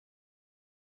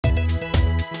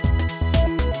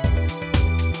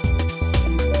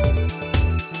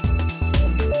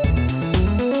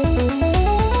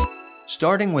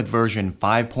Starting with version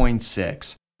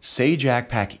 5.6, Sage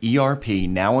ACPAC ERP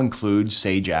now includes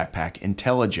Sage ACPAC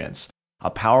Intelligence,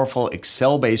 a powerful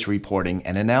Excel-based reporting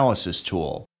and analysis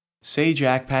tool. Sage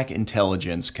ACPAC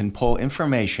Intelligence can pull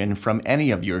information from any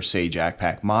of your Sage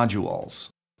ACPAC modules.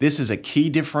 This is a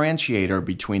key differentiator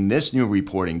between this new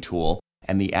reporting tool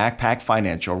and the ACPAC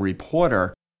Financial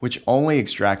Reporter, which only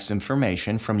extracts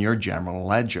information from your general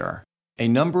ledger. A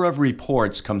number of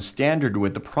reports come standard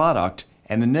with the product,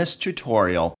 and in this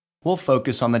tutorial, we'll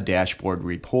focus on the dashboard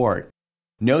report.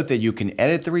 Note that you can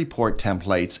edit the report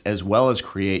templates as well as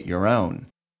create your own.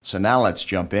 So now let's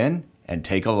jump in and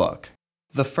take a look.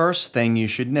 The first thing you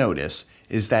should notice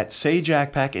is that Sage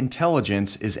ACPAC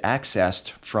Intelligence is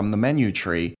accessed from the menu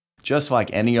tree, just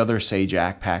like any other Sage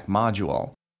ACPAC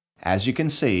module. As you can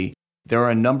see, there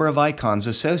are a number of icons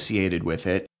associated with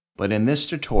it, but in this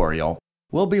tutorial,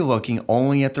 we'll be looking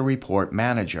only at the Report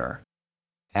Manager.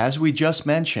 As we just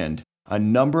mentioned, a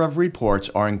number of reports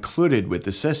are included with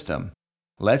the system.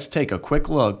 Let's take a quick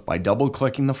look by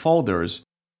double-clicking the folders,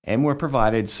 and we're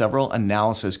provided several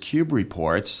Analysis Cube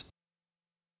reports,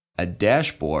 a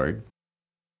dashboard,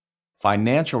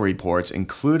 financial reports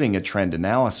including a trend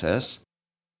analysis,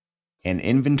 an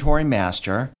inventory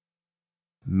master,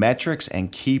 metrics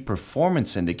and key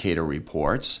performance indicator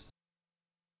reports,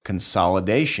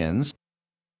 consolidations,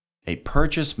 a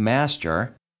purchase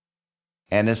master,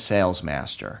 and a sales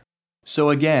master. So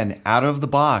again, out of the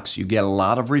box, you get a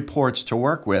lot of reports to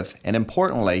work with, and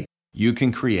importantly, you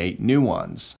can create new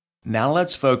ones. Now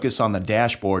let's focus on the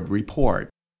dashboard report.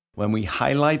 When we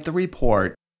highlight the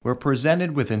report, we're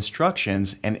presented with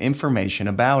instructions and information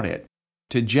about it.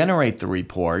 To generate the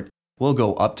report, we'll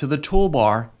go up to the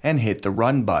toolbar and hit the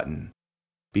Run button.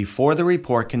 Before the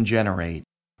report can generate,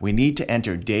 we need to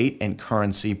enter date and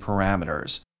currency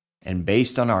parameters. And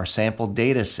based on our sample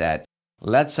data set,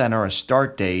 let's enter a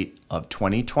start date of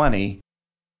 2020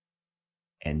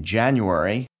 and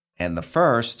January and the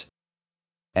 1st,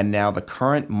 and now the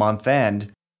current month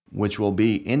end, which will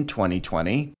be in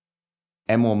 2020,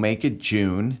 and we'll make it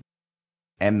June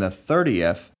and the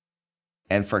 30th,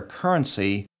 and for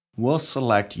currency, we'll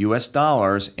select US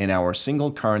dollars in our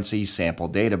single currency sample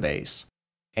database.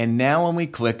 And now when we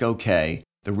click OK,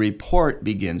 the report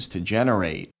begins to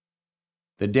generate.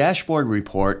 The dashboard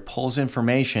report pulls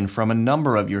information from a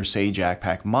number of your Sage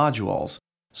ACPAC modules,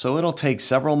 so it'll take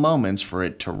several moments for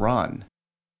it to run.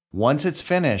 Once it's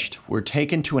finished, we're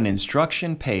taken to an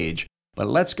instruction page, but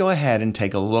let's go ahead and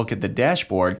take a look at the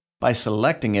dashboard by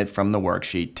selecting it from the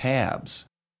worksheet tabs.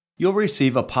 You'll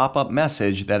receive a pop-up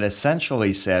message that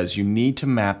essentially says you need to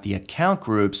map the account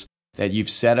groups that you've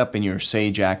set up in your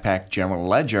Sage ACPAC General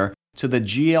Ledger to the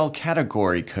GL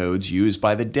category codes used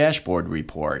by the dashboard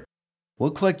report. We'll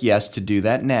click Yes to do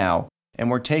that now, and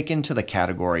we're taken to the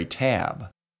Category tab.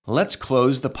 Let's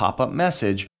close the pop-up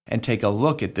message and take a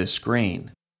look at this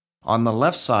screen. On the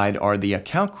left side are the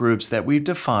account groups that we've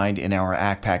defined in our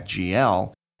ACPAC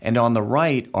GL, and on the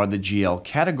right are the GL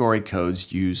category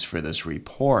codes used for this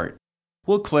report.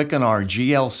 We'll click on our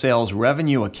GL Sales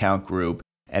Revenue account group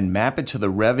and map it to the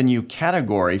revenue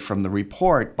category from the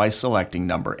report by selecting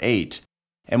number 8.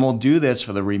 And we'll do this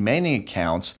for the remaining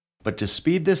accounts, but to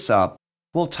speed this up,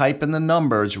 we'll type in the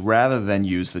numbers rather than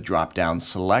use the drop-down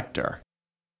selector.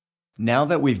 Now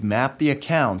that we've mapped the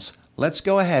accounts, let's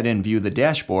go ahead and view the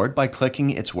dashboard by clicking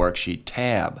its Worksheet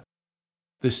tab.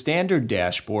 The standard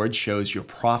dashboard shows your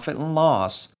profit and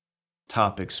loss,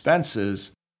 top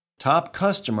expenses, top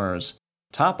customers,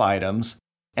 top items,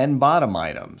 and bottom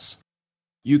items.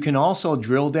 You can also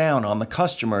drill down on the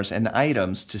customers and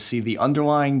items to see the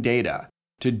underlying data.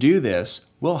 To do this,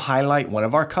 we'll highlight one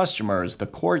of our customers, the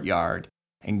Courtyard,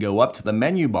 and go up to the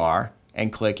menu bar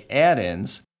and click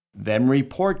Add-ins, then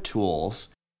Report Tools,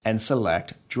 and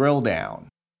select Drill Down.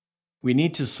 We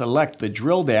need to select the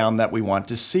drill down that we want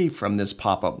to see from this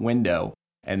pop-up window,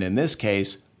 and in this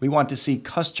case, we want to see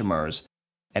customers,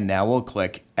 and now we'll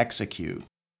click Execute.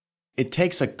 It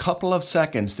takes a couple of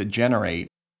seconds to generate,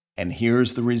 and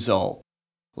here's the result.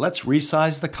 Let's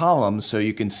resize the columns so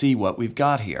you can see what we've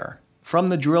got here. From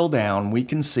the drill down, we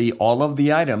can see all of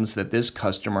the items that this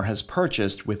customer has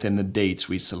purchased within the dates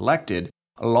we selected,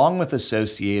 along with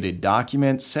associated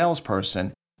document,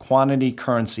 salesperson, quantity,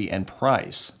 currency, and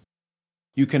price.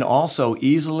 You can also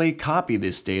easily copy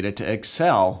this data to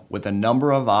Excel with a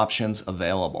number of options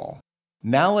available.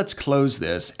 Now let's close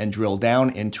this and drill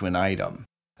down into an item.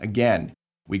 Again,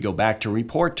 we go back to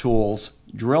Report Tools,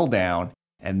 Drill Down,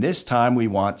 and this time we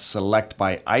want Select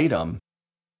by Item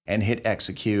and hit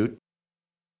Execute.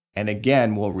 And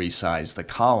again, we'll resize the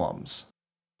columns.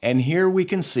 And here we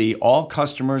can see all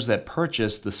customers that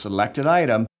purchased the selected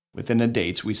item within the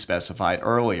dates we specified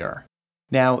earlier.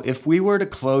 Now, if we were to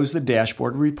close the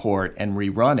dashboard report and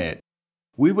rerun it,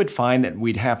 we would find that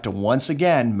we'd have to once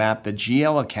again map the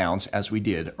GL accounts as we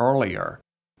did earlier.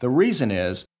 The reason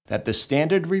is that the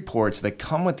standard reports that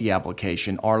come with the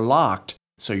application are locked,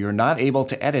 so you're not able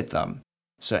to edit them.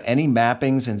 So any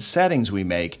mappings and settings we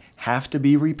make have to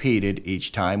be repeated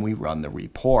each time we run the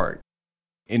report.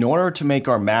 In order to make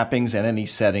our mappings and any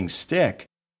settings stick,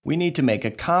 we need to make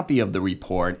a copy of the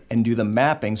report and do the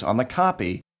mappings on the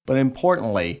copy, but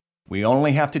importantly, we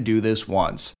only have to do this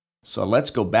once. So let's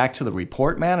go back to the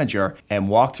Report Manager and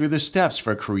walk through the steps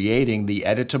for creating the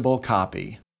editable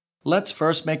copy. Let's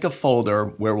first make a folder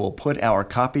where we'll put our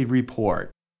copied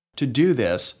report. To do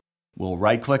this, we'll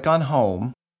right-click on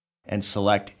Home and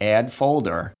select Add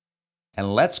Folder,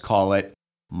 and let's call it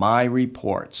My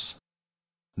Reports.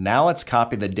 Now let's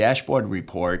copy the dashboard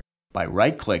report by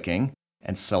right-clicking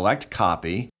and select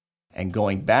Copy, and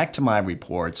going back to My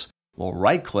Reports, we'll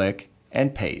right-click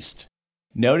and paste.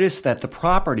 Notice that the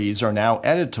properties are now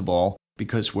editable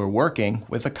because we're working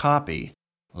with a copy.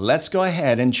 Let's go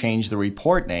ahead and change the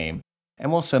report name,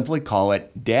 and we'll simply call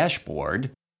it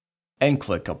Dashboard and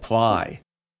click Apply.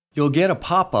 You'll get a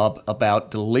pop-up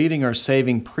about deleting or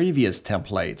saving previous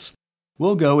templates.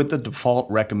 We'll go with the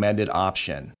default recommended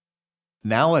option.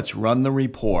 Now let's run the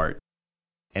report.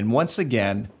 And once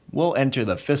again, we'll enter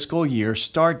the fiscal year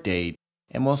start date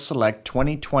and we'll select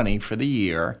 2020 for the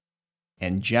year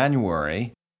and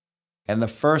January, and the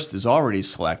 1st is already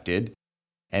selected,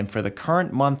 and for the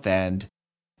current month end,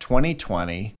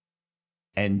 2020,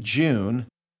 and June,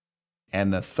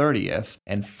 and the 30th,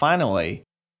 and finally,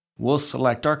 we'll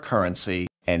select our currency,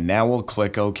 and now we'll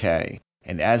click OK.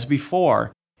 And as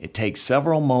before, it takes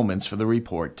several moments for the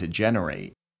report to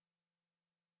generate.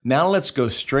 Now let's go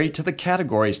straight to the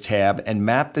Categories tab and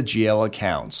map the GL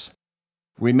accounts.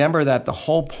 Remember that the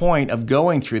whole point of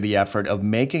going through the effort of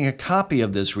making a copy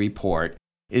of this report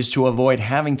is to avoid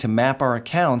having to map our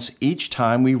accounts each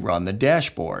time we run the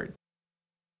dashboard.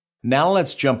 Now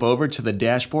let's jump over to the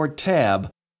Dashboard tab,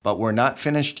 but we're not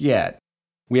finished yet.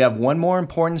 We have one more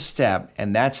important step,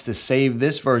 and that's to save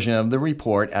this version of the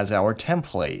report as our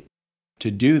template. To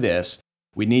do this,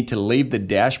 we need to leave the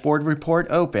dashboard report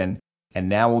open, and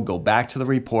now we'll go back to the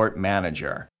Report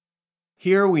Manager.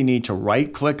 Here we need to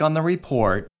right-click on the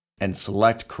report and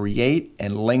select Create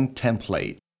and Link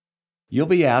Template. You'll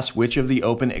be asked which of the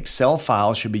open Excel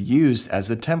files should be used as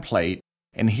the template,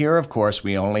 and here of course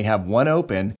we only have one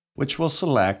open, which we'll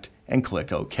select and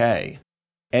click OK.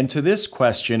 And to this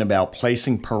question about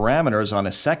placing parameters on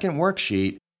a second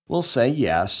worksheet, we'll say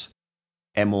yes,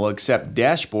 and we'll accept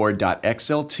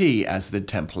dashboard.xlt as the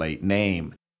template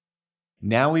name.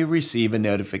 Now we receive a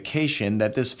notification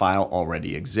that this file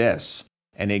already exists,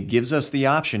 and it gives us the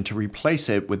option to replace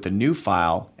it with the new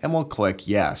file, and we'll click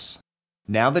Yes.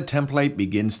 Now the template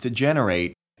begins to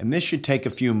generate, and this should take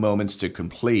a few moments to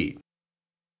complete.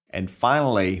 And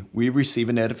finally, we receive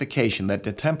a notification that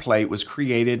the template was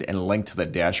created and linked to the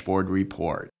dashboard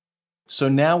report. So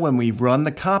now when we run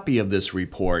the copy of this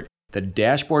report, the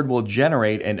dashboard will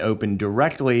generate and open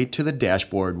directly to the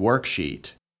dashboard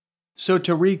worksheet. So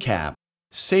to recap,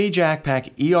 Sage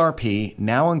ACPAC ERP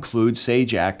now includes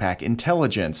Sage ACPAC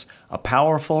Intelligence, a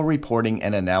powerful reporting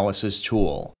and analysis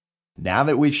tool. Now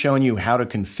that we've shown you how to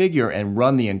configure and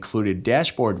run the included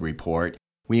dashboard report,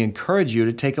 we encourage you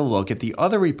to take a look at the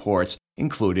other reports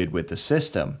included with the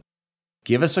system.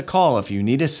 Give us a call if you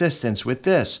need assistance with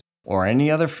this or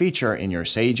any other feature in your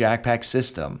Sage ACPAC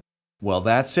system. Well,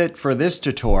 that's it for this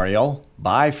tutorial.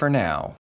 Bye for now.